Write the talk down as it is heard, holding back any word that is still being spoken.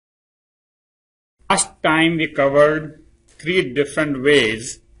Last time we covered 3 different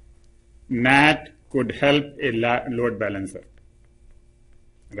ways NAT could help a load balancer,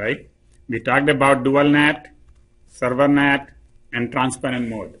 right? We talked about dual NAT, server NAT, and transparent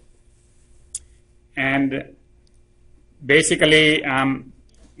mode. And basically,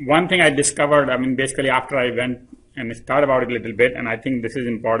 one thing I discovered, basically after I went and thought about it a little bit, and I think this is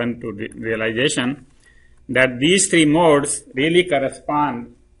important to realization, that these 3 modes really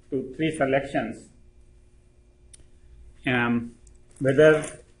correspond to 3 selections. Whether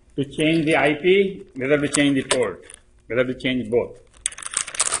to change the IP, whether to change the port, whether to change both.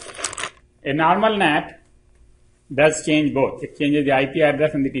 A normal NAT does change both. It changes the IP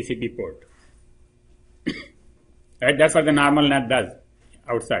address and the TCP port. Right? That's what the normal NAT does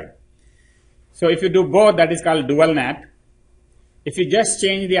outside. So if you do both, that is called dual NAT. If you just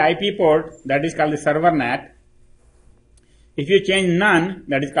change the IP port, that is called the server NAT. If you change none,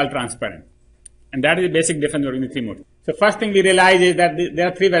 that is called transparent. And that is the basic difference between the 3 modes. So first thing we realize is that there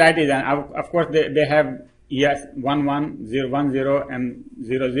are 3 varieties, and of course they have 1, 1, 0, 1, 0, and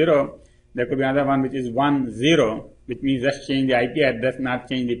 0, 0. There could be another one which is 1, 0, which means just change the IP address, not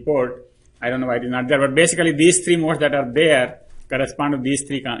change the port. I don't know why it is not there, but basically these 3 modes that are there correspond to these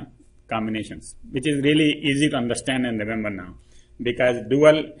 3 combinations, which is really easy to understand and remember now, because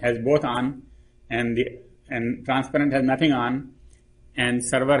dual has both on, and transparent has nothing on, and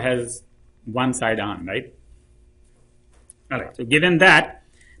server has one side on, right? Alright, so given that,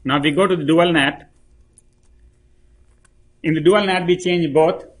 now we go to the dual NAT. In the dual NAT we change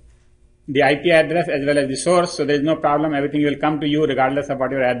both the IP address as well as the source, so there is no problem. Everything will come to you regardless of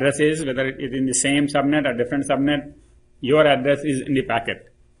what your address is, whether it is in the same subnet or different subnet. Your address is in the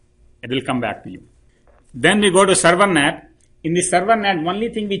packet. It will come back to you. Then we go to server NAT. In the server NAT, only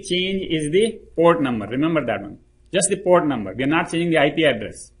thing we change is the port number. Remember that one. Just the port number. We are not changing the IP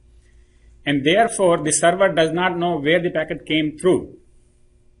address. And therefore, the server does not know where the packet came through.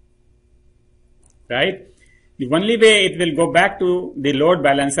 Right? The only way it will go back to the load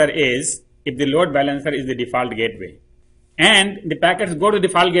balancer is if the load balancer is the default gateway. And the packets go to the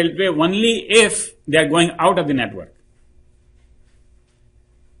default gateway only if they are going out of the network.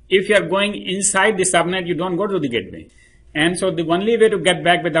 If you are going inside the subnet, you don't go to the gateway. And so the only way to get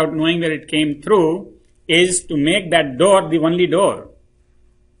back without knowing where it came through is to make that door the only door,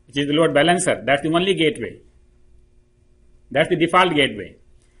 which is the load balancer. That's the only gateway. That's the default gateway.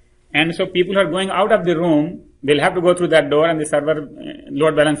 And so people who are going out of the room will have to go through that door, and the server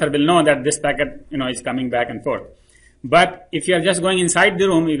load balancer will know that this packet, is coming back and forth. But if you are just going inside the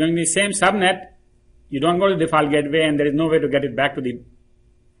room, you're going to the same subnet, you don't go to the default gateway, and there is no way to get it back to the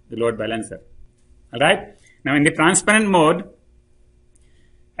load balancer. Alright? Now in the transparent mode,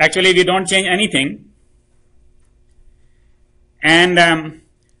 actually we don't change anything. And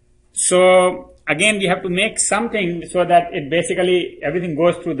so again we have to make something so that it basically everything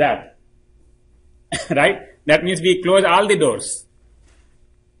goes through that. Right? That means we close all the doors.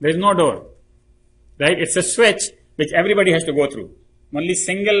 There is no door. Right? It's a switch which everybody has to go through. Only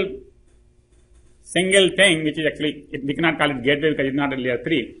single thing, which is actually, we cannot call it gateway because it's not at layer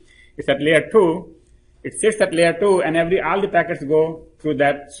 3. It's at layer 2. It sits at layer 2, and all the packets go through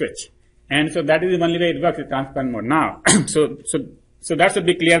that switch. And so that is the only way it works with transparent mode. Now, so that should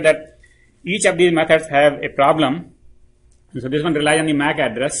be clear that each of these methods have a problem. So this one relies on the MAC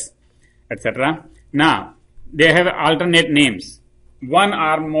address, etc. Now, they have alternate names. One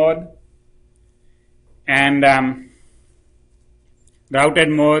ARM mode and routed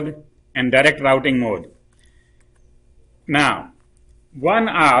mode and direct routing mode. Now, one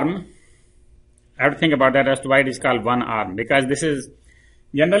ARM, I have to think about that as to why it is called one ARM, because this is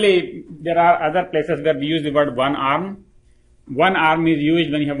generally there are other places where we use the word one ARM. One ARM is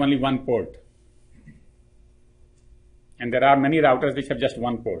used when you have only one port, and there are many routers which have just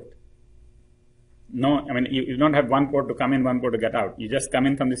one port. No, you don't have one port to come in, one port to get out. You just come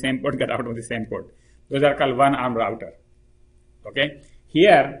in from the same port, get out of the same port. Those are called one ARM router. Okay.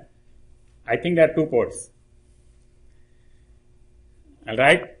 Here, I think there are 2 ports. All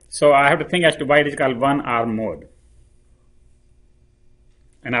right. So I have to think as to why it is called one ARM mode,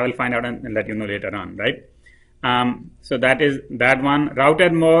 and I will find out and let you know later on. Right. So that is that one.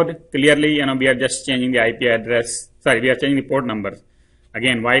 Routed mode, clearly, we are just changing the IP address. Sorry, we are changing the port numbers.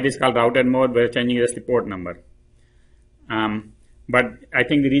 Again, why it is called routed mode, we are changing just the port number. But I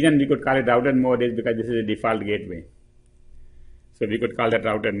think the reason we could call it routed mode is because this is a default gateway. So we could call that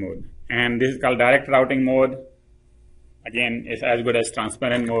routed mode. And this is called direct routing mode. Again, it's as good as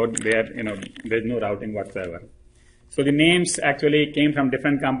transparent mode where, there's no routing whatsoever. So the names actually came from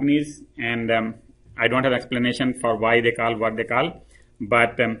different companies, and I don't have explanation for why they call what they call.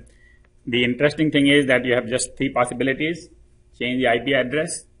 But the interesting thing is that you have just three possibilities: change the IP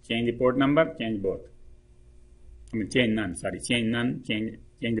address, change the port number, change both. I mean, change none, sorry, change none, change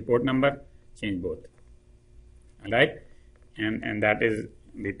the port number, change both. All right? And that is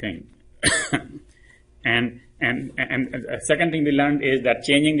the thing. and second thing we learned is that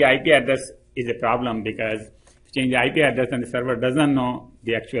changing the IP address is a problem, because if you change the IP address and the server doesn't know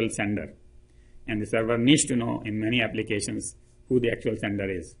the actual sender. And the server needs to know in many applications who the actual sender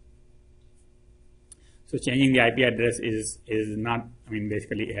is. So changing the IP address is not, I mean,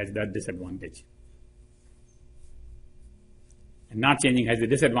 basically it has that disadvantage. And not changing has the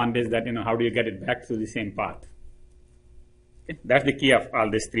disadvantage that, you know, how do you get it back to the same path? Okay? That's the key of all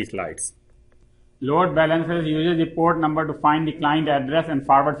these three slides. Load balancers uses the port number to find the client address and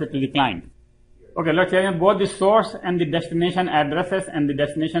forwards it to the client. Okay, let's say both the source and the destination addresses and the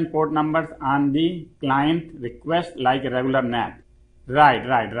destination port numbers on the client request like a regular NAT. Right.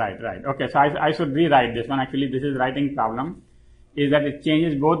 Okay, so I should rewrite this one. Actually, this is writing problem. Is that it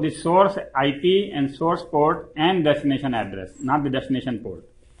changes both the source IP and source port and destination address, not the destination port.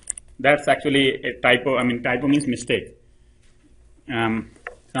 That's actually a typo. I mean, typo means mistake.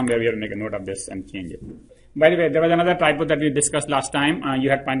 Somewhere we have to make a note of this and change it. By the way, there was another typo that we discussed last time. You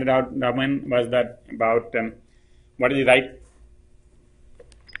had pointed out, Robin, was that about what is the right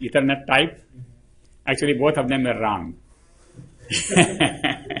Ethernet type? Actually, both of them were wrong.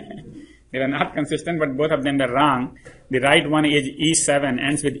 They were not consistent, but both of them were wrong. The right one is E7,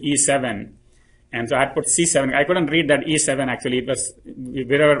 ends with E7. And so I put C7. I couldn't read that E7 actually. It was,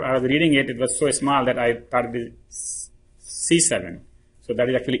 wherever I was reading it, it was so small that I thought it is C7. So that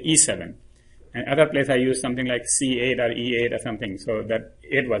is actually E7. And other place I used something like C8 or E8 or something. So that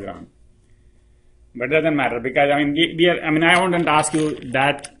 8 was wrong. But it doesn't matter, because I mean, I wouldn't ask you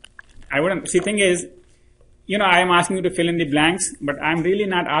that. I wouldn't. See, thing is, you know, I am asking you to fill in the blanks, but I'm really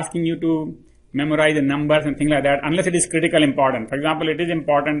not asking you to memorize the numbers and things like that, unless it is critical important. For example, it is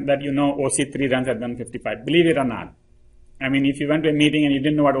important that you know OC3 runs at 155. Believe it or not. I mean, if you went to a meeting and you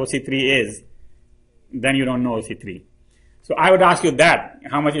didn't know what OC3 is, then you don't know OC3. So I would ask you that,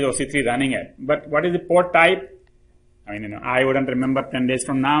 how much is OC3 running at? But what is the port type? I mean, you know, I wouldn't remember 10 days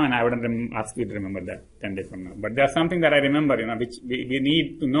from now, and I wouldn't ask you to remember that 10 days from now. But there's something that I remember, you know, which we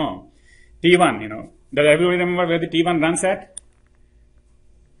need to know. T1, you know. Does everybody remember where the T1 runs at?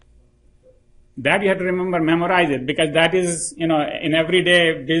 That you have to remember, memorize it, because that is, you know, in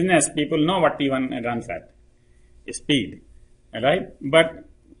everyday business, people know what T1 runs at. Speed. Alright? But,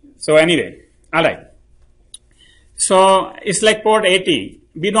 so anyway, alright. So, it's like port 80.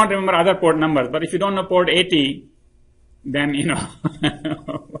 We don't remember other port numbers, but if you don't know port 80, then, you know,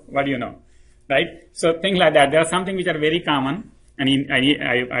 what do you know? Right? So, things like that. There are something which are very common, and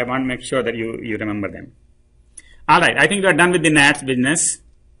I want to make sure that you remember them. Alright, I think we are done with the NATs business.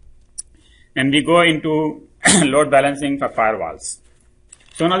 And we go into load balancing for firewalls.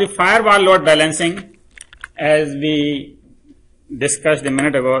 So now the firewall load balancing, as we discussed a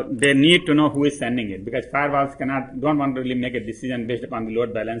minute ago, they need to know who is sending it, because firewalls don't want to really make a decision based upon the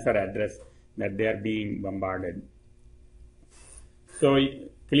load balancer address that they are being bombarded. So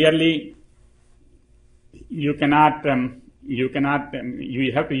clearly, you have to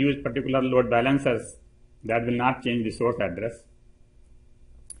use particular load balancers that will not change the source address.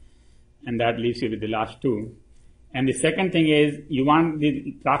 And that leaves you with the last two. And the second thing is, you want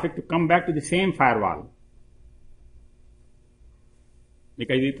the traffic to come back to the same firewall.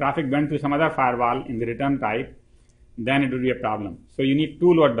 Because if the traffic went to some other firewall in the return type, then it would be a problem. So you need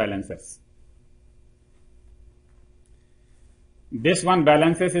two load balancers. This one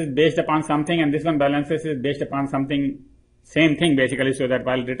balances is based upon something, and this one balances is based upon something, same thing basically, so that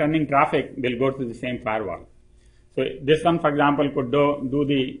while returning traffic, will go to the same firewall. So this one, for example, could do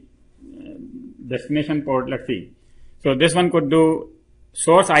the destination port. Let's see. So this one could do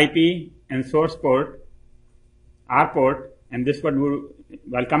source IP and source port, R port, and this would do,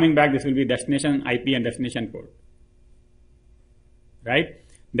 while coming back, this will be destination IP and destination port. Right?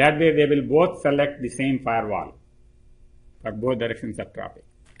 That way they will both select the same firewall for both directions of traffic.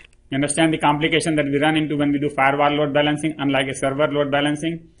 You understand the complication that we run into when we do firewall load balancing, unlike a server load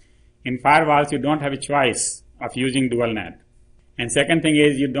balancing? In firewalls, you don't have a choice of using dual NAT. And second thing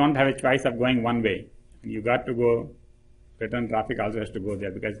is, you don't have a choice of going one way. You got to go, return traffic also has to go there,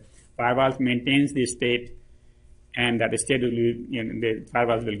 because firewalls maintains the state, and that state will, the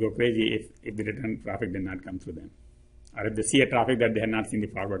firewalls will go crazy if the return traffic did not come through them, or if they see a traffic that they have not seen the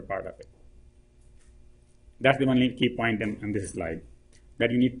forward part of it. That's the only key point on this slide,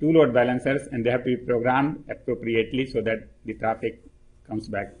 that you need two load balancers, and they have to be programmed appropriately so that the traffic comes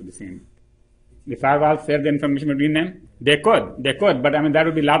back to the same the firewalls share the information between them? They could, but I mean, that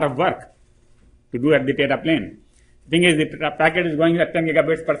would be a lot of work to do at the data plane. The thing is, the packet is going at 10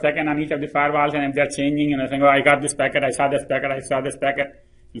 gigabits per second on each of the firewalls, and if they're changing, saying, oh, I got this packet, I saw this packet, I saw this packet,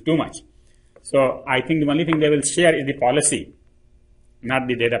 it's too much. So I think the only thing they will share is the policy, not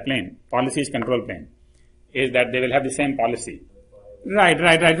the data plane. Policy is control plane, is that they will have the same policy. Right.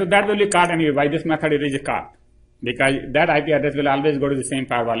 So that will be caught anyway. By this method, it is caught, because that IP address will always go to the same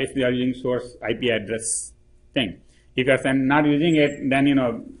firewall if they are using source IP address thing. If you are not using it, then,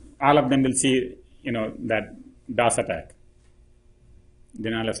 all of them will see, that DOS attack,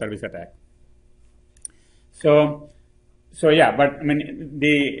 denial of service attack. So yeah, but I mean,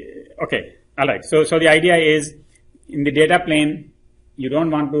 okay, all right. So the idea is, in the data plane, you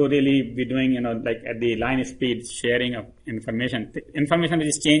don't want to really be doing, like at the line speed sharing of information. Information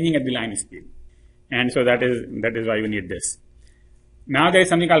is changing at the line speed. And so that is why you need this. Now there is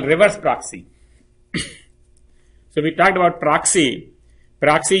something called reverse proxy. So we talked about proxy.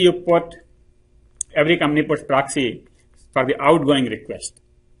 Proxy, you put, every company puts proxy for the outgoing request.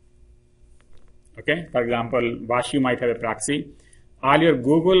 Okay. For example, Washu might have a proxy. All your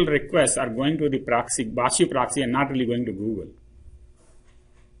Google requests are going to the proxy, Washu proxy, and not really going to Google.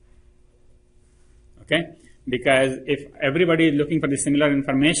 Okay. Because if everybody is looking for the similar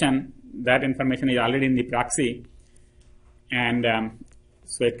information, that information is already in the proxy, and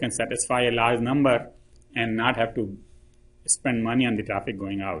so it can satisfy a large number and not have to spend money on the traffic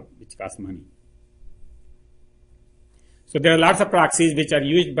going out, which costs money. So there are lots of proxies which are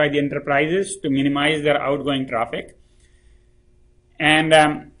used by the enterprises to minimize their outgoing traffic, and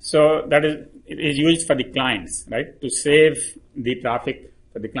so it is used for the clients, right, to save the traffic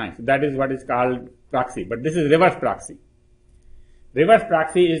for the clients. That is what is called proxy. But this is reverse proxy. Reverse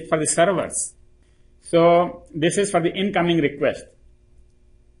proxy is for the servers. So this is for the incoming request.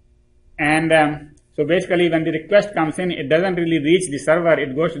 And so basically, when the request comes in, it doesn't really reach the server.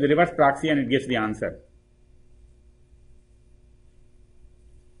 It goes to the reverse proxy and it gives the answer.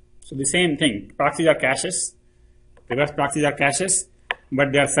 So the same thing. Proxies are caches. Reverse proxies are caches,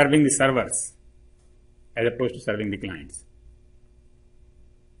 but they are serving the servers as opposed to serving the clients.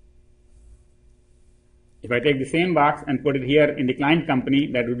 If I take the same box and put it here in the client company,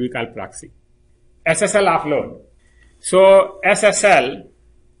 that would be called proxy. SSL offload. So SSL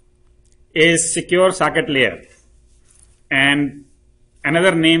is secure socket layer, and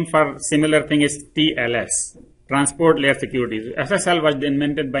another name for similar thing is TLS, transport layer security. SSL was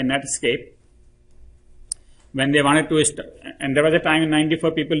invented by Netscape when they wanted to, and there was a time in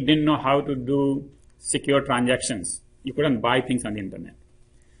 94 people didn't know how to do secure transactions. You couldn't buy things on the internet.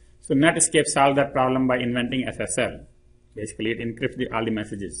 So Netscape solved that problem by inventing SSL. Basically, it encrypts all the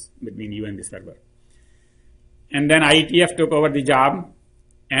messages between you and the server. And then IETF took over the job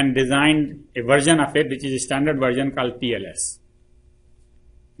and designed a version of it, which is a standard version called TLS.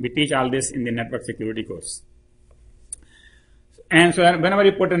 We teach all this in the network security course. And so whenever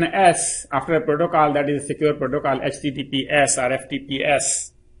you put an S after a protocol that is a secure protocol, HTTPS or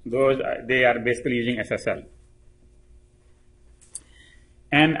FTPS, they are basically using SSL.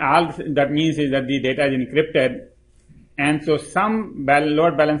 And all that means is that the data is encrypted, and so some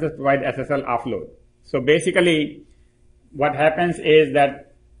load balancers provide SSL offload. So basically, what happens is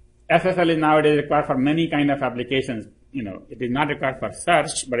that SSL is nowadays required for many kind of applications. It is not required for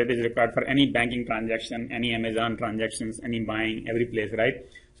search, but it is required for any banking transaction, any Amazon transactions, any buying, every place, right?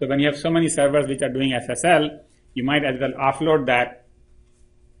 So when you have so many servers which are doing SSL, you might as well offload that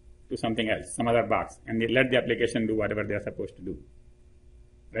to something else, some other box, and let the application do whatever they are supposed to do.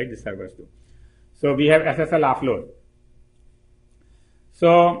 Right, the servers do. So we have SSL offload.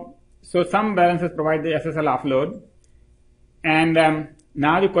 So some balancers provide the SSL offload, and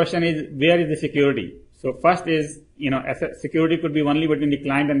now the question is, where is the security? So first is, security could be only between the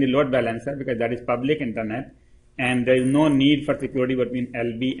client and the load balancer, because that is public internet, and there is no need for security between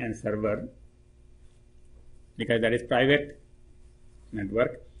LB and server, because that is private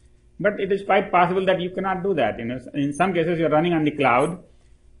network. But it is quite possible that you cannot do that. In some cases, you are running on the cloud,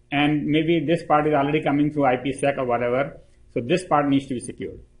 and maybe this part is already coming through IPsec or whatever, so this part needs to be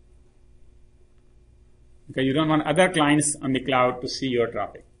secured. Because you don't want other clients on the cloud to see your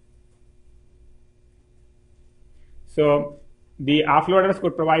traffic. So the offloaders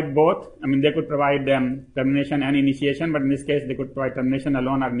could provide both. I mean, they could provide termination and initiation, but in this case, they could provide termination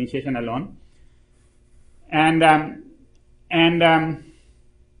alone or initiation alone.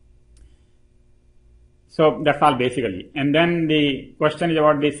 So that's all basically. And then the question is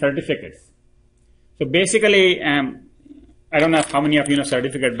about the certificates. So basically, I don't know how many of you know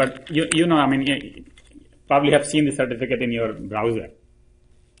certificate, but you probably have seen the certificate in your browser,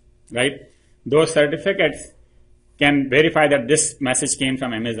 right? those certificates can verify that this message came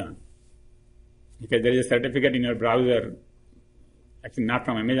from Amazon. Because there is a certificate in your browser, actually not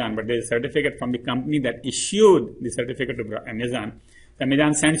from Amazon, but there is a certificate from the company that issued the certificate to Amazon. So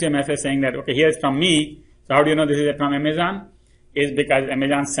Amazon sends you a message saying that, okay, here's from me. So how do you know this is from Amazon? Is because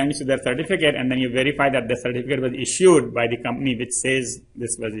Amazon sends you their certificate, and then you verify that the certificate was issued by the company which says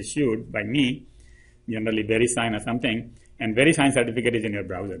this was issued by me, generally VeriSign or something, and VeriSign certificate is in your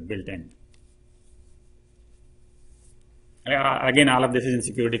browser built in. Again, all of this is in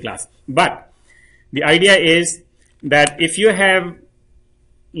security class. But the idea is that if you have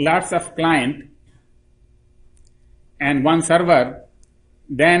lots of client and one server,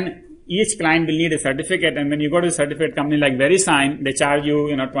 then each client will need a certificate, and when you go to a certificate company like VeriSign, they charge you,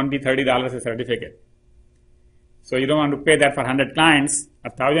 $20, $30 a certificate. So you don't want to pay that for 100 clients,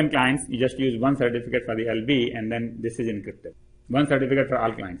 1,000 clients. You just use one certificate for the LB, and then this is encrypted. One certificate for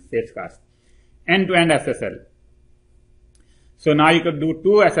all clients, saves cost. End-to-end SSL. So now you could do 2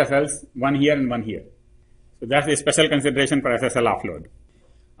 SSLs, one here and one here. So that's a special consideration for SSL offload.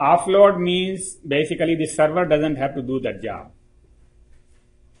 Offload means basically the server doesn't have to do that job.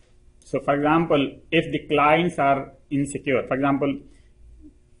 So for example, if the clients are insecure, for example,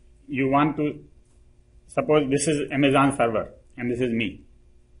 you want to, suppose this is Amazon server and this is me,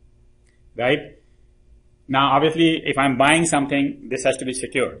 right? Now obviously if I'm buying something, this has to be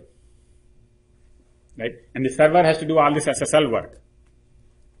secure, right? And the server has to do all this SSL work.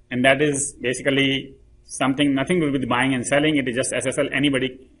 And that is basically something, nothing to do with buying and selling, it is just SSL,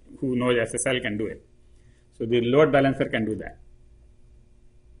 anybody who knows SSL can do it. So the load balancer can do that.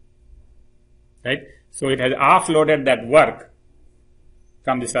 Right? So it has offloaded that work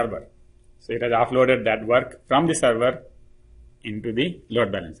from the server. So it has offloaded that work from the server into the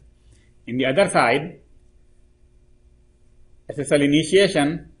load balancer. In the other side, SSL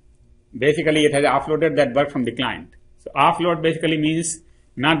initiation, basically it has offloaded that work from the client. So offload basically means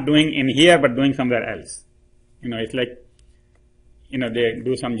not doing in here but doing somewhere else. It's like, they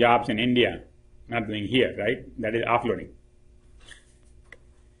do some jobs in India, not doing here, right? That is offloading.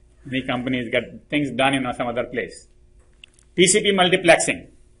 Many companies get things done in some other place. TCP multiplexing.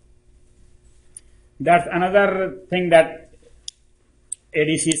 That's another thing that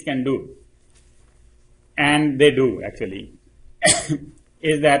ADCs can do. And they do actually.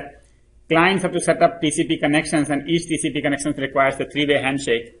 Is that clients have to set up TCP connections, and each TCP connection requires a 3-way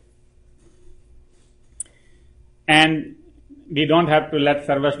handshake. And we don't have to let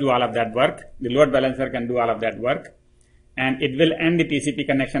servers do all of that work. The load balancer can do all of that work. And it will end the TCP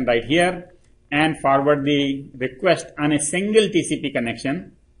connection right here and forward the request on a single TCP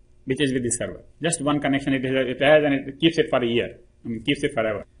connection, which is with the server. Just one connection it has, and it keeps it for a year. Keeps it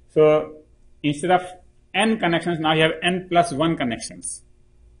forever. So instead of n connections, now you have n plus 1 connections.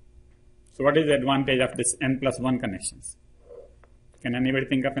 So what is the advantage of this n plus 1 connections? Can anybody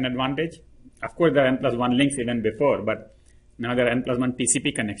think of an advantage? Of course, there are n plus 1 links even before, but now there are n plus 1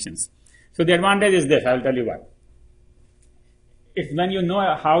 TCP connections. So the advantage is this, I'll tell you what. It's when you know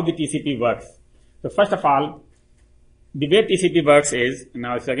how the TCP works. So first of all, the way TCP works is,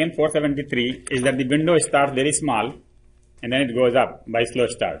 now it's again 473, is that the window starts very small and then it goes up by slow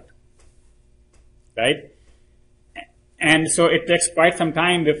start. Right? And so it takes quite some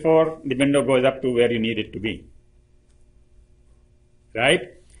time before the window goes up to where you need it to be. Right?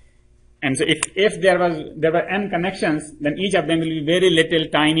 And so if there were n connections, then each of them will be very little,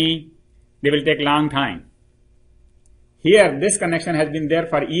 tiny, they will take long time. Here, this connection has been there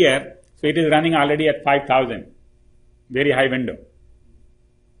for a year, so it is running already at 5,000. Very high window.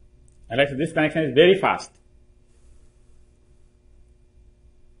 Alright, so this connection is very fast.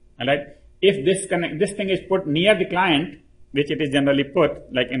 Alright, if this thing is put near the client, which it is generally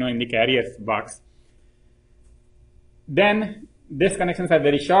put, like in the carrier's box, then these connections are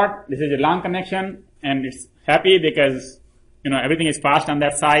very short. This is a long connection, and it's happy because everything is fast on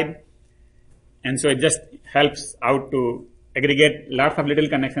that side. And so it just helps out to aggregate lots of little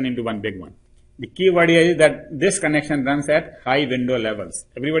connection into one big one. The key word here is that this connection runs at high window levels.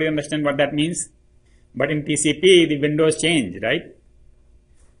 Everybody understand what that means? But in TCP, the windows change, right?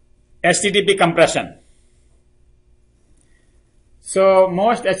 HTTP compression. So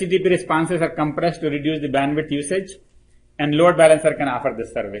most HTTP responses are compressed to reduce the bandwidth usage, and load balancer can offer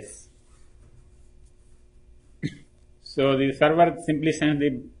this service. So the server simply sends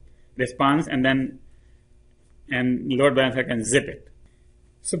the response and load balancer can zip it.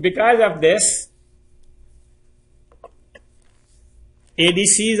 So because of this,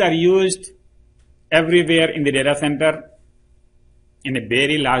 ADCs are used everywhere in the data center in a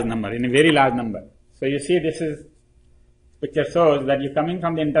very large number, So you see, this picture shows that you're coming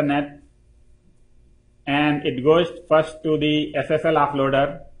from the internet and it goes first to the SSL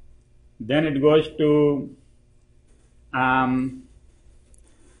offloader, then it goes to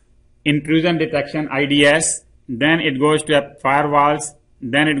intrusion detection IDS, then it goes to firewalls,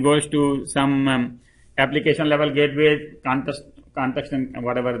 then it goes to some application level gateway, context and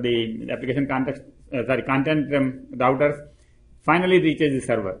whatever the application context, content routers, finally reaches the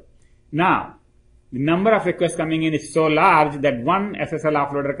server. Now, the number of requests coming in is so large that one SSL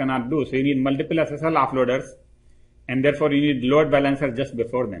offloader cannot do. So you need multiple SSL offloaders, and therefore you need load balancer just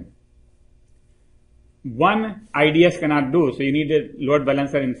before them. One IDS cannot do, so you need a load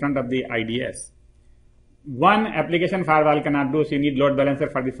balancer in front of the IDS. One application firewall cannot do, so you need load balancer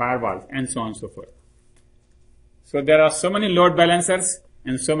for the firewalls, and so on and so forth. So there are so many load balancers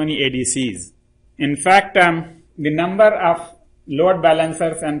and so many ADCs. In fact, the number of load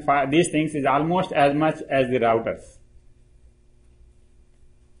balancers and these things is almost as much as the routers.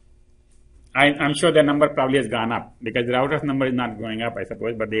 I'm sure the number probably has gone up because the routers number is not going up, I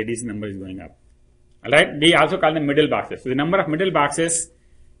suppose, but the ADC number is going up. Alright, we also call them middle boxes. So the number of middle boxes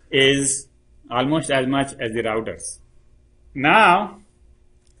is almost as much as the routers. Now,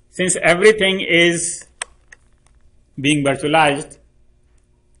 since everything is being virtualized,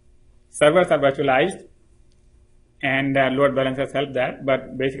 servers are virtualized, and load balancers help that,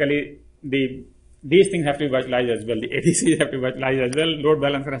 but basically these things have to be virtualized as well. The ADCs have to be virtualized as well. Load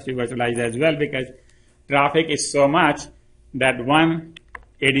balancer has to be virtualized as well because traffic is so much that one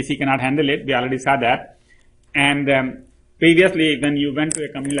ADC cannot handle it. We already saw that. And previously, when you went to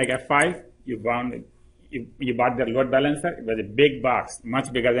a company like F5, you bought their load balancer. It was a big box,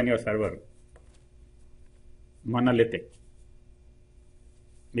 much bigger than your server, monolithic,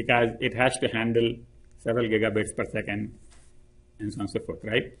 because it has to handle several gigabits per second and so on and so forth,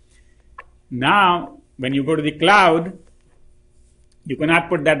 right? Now, when you go to the cloud, you cannot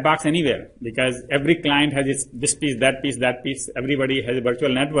put that box anywhere because every client has this piece, that piece, that piece. Everybody has a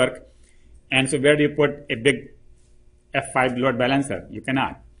virtual network. And so where do you put a big F5 load balancer? You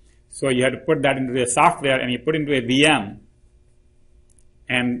cannot. So you have to put that into the software and you put into a VM,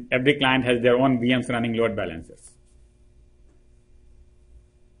 and every client has their own VMs running load balancers.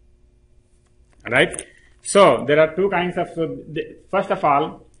 All right. So there are two kinds of, first of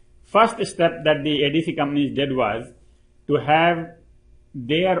all, first step that the ADC companies did was to have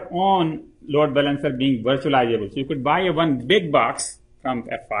their own load balancer being virtualizable. So you could buy one big box from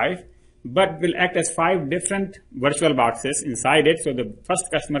F5, but will act as 5 different virtual boxes inside it. So the first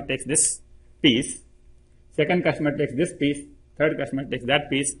customer takes this piece, second customer takes this piece, third customer takes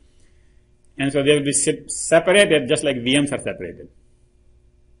that piece, and so they will be separated just like VMs are separated.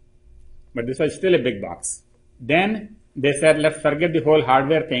 But this was still a big box. Then they said, let's forget the whole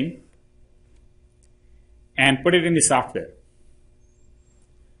hardware thing and put it in the software.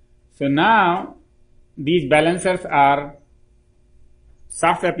 So now these balancers are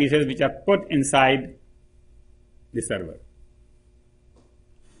software pieces which are put inside the server.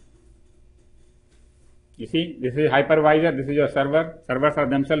 You see, this is hypervisor, this is your server. Servers are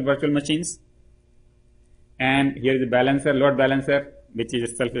themselves virtual machines. And here is the balancer, load balancer, which is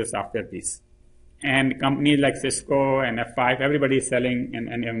itself a software piece. And companies like Cisco and F5, everybody is selling,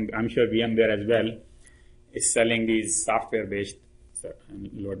 and I'm sure VMware as well, is selling these software-based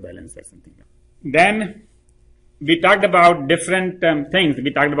load balancers, something like that. Then we talked about different things.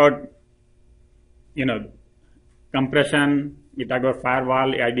 We talked about, compression. We talked about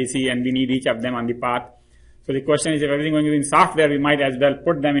firewall, IDC, and we need each of them on the path. So the question is, if everything going to be in software, we might as well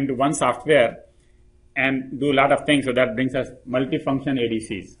put them into one software and do a lot of things. So that brings us multifunction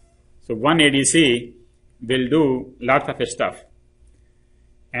ADCs. So one ADC will do lots of stuff.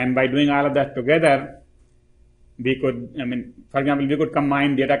 And by doing all of that together, we could, for example, we could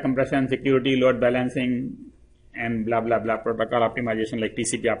combine data compression, security, load balancing, and blah, blah, blah, protocol optimization like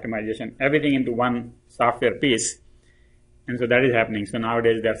TCP optimization, everything into one software piece. And so that is happening. So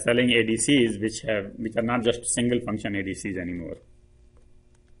nowadays they are selling ADCs which are not just single function ADCs anymore.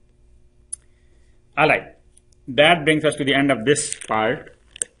 All right. That brings us to the end of this part.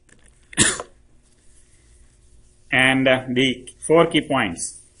 And the 4 key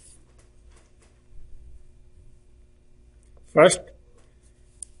points. First,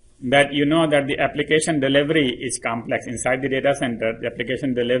 that you know that the application delivery is complex. Inside the data center, the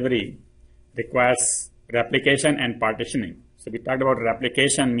application delivery requires replication and partitioning. So we talked about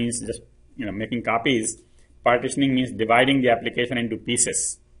replication means just making copies. Partitioning means dividing the application into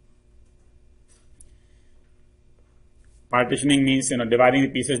pieces. Partitioning means dividing the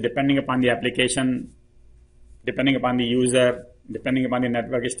pieces depending upon the application, depending upon the user, depending upon the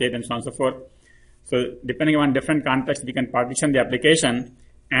network state, and so on and so forth. So depending on different contexts, we can partition the application,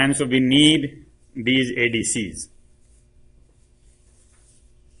 and so we need these ADCs.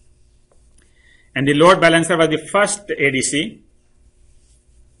 And the load balancer was the first ADC.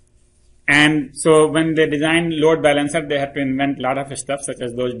 And so when they designed load balancer, they had to invent a lot of stuff such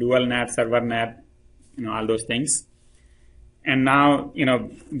as those dual NAT, server NAT, all those things. And now,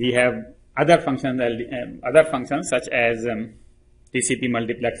 we have other functions such as TCP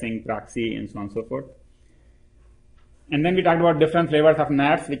multiplexing, proxy, and so on and so forth. And then we talked about different flavors of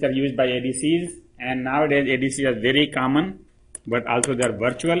NATs which are used by ADCs. And nowadays ADCs are very common, but also they are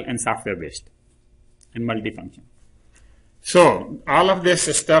virtual and software based and multifunction. So all of this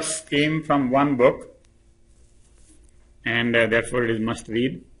stuff came from one book, and therefore it is must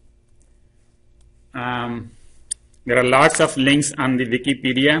read. There are lots of links on the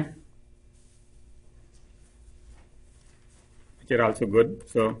Wikipedia, which are also good.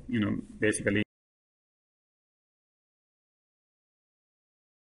 So, basically